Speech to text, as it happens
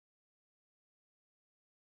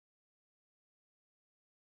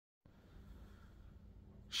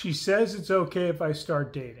She says it's okay if I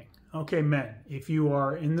start dating. Okay, men, if you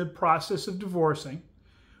are in the process of divorcing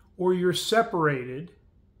or you're separated,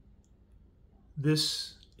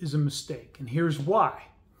 this is a mistake. And here's why.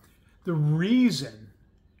 The reason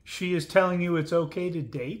she is telling you it's okay to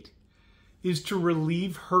date is to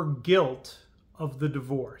relieve her guilt of the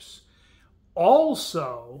divorce.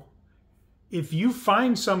 Also, if you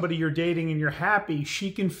find somebody you're dating and you're happy,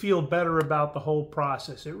 she can feel better about the whole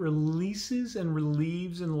process. It releases and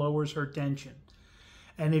relieves and lowers her tension.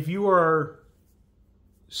 And if you are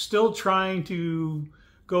still trying to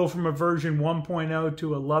go from a version 1.0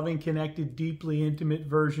 to a loving, connected, deeply intimate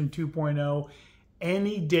version 2.0,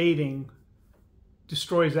 any dating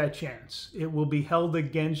destroys that chance. It will be held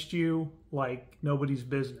against you like nobody's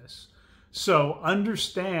business. So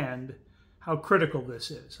understand how critical this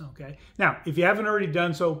is, okay? Now, if you haven't already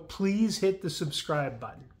done so, please hit the subscribe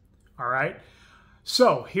button, all right?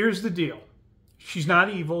 So here's the deal. She's not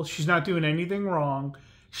evil. She's not doing anything wrong.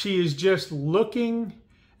 She is just looking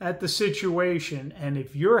at the situation, and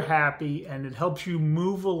if you're happy and it helps you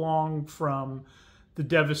move along from the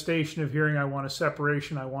devastation of hearing I want a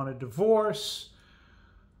separation, I want a divorce,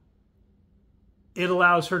 it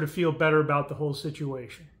allows her to feel better about the whole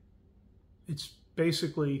situation. It's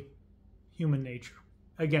basically human nature.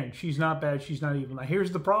 Again, she's not bad, she's not evil. Now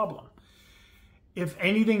here's the problem. If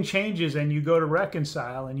anything changes and you go to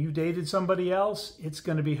reconcile and you dated somebody else, it's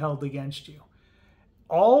going to be held against you.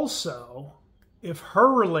 Also, if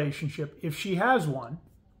her relationship, if she has one,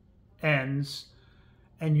 ends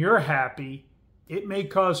and you're happy, it may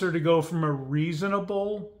cause her to go from a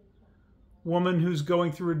reasonable woman who's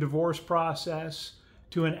going through a divorce process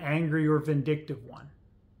to an angry or vindictive one.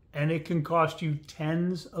 And it can cost you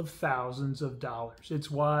tens of thousands of dollars.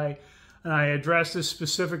 It's why, and I address this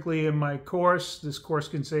specifically in my course. This course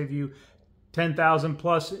can save you $10,000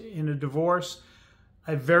 plus in a divorce.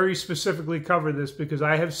 I very specifically cover this because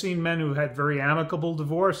I have seen men who had very amicable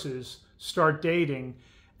divorces start dating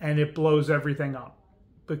and it blows everything up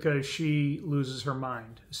because she loses her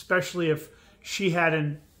mind, especially if she had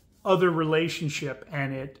an other relationship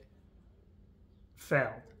and it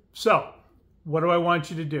failed. So what do I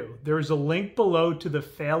want you to do? There's a link below to the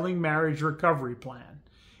Failing Marriage Recovery Plan.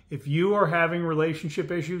 If you are having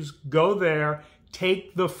relationship issues, go there,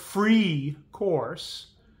 take the free course,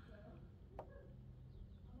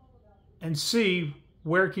 and see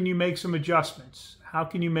where can you make some adjustments. How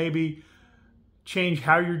can you maybe change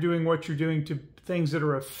how you're doing what you're doing to things that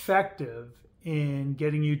are effective in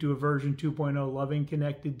getting you to a version 2.0 loving,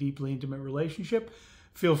 connected, deeply intimate relationship.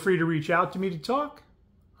 Feel free to reach out to me to talk.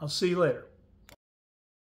 I'll see you later.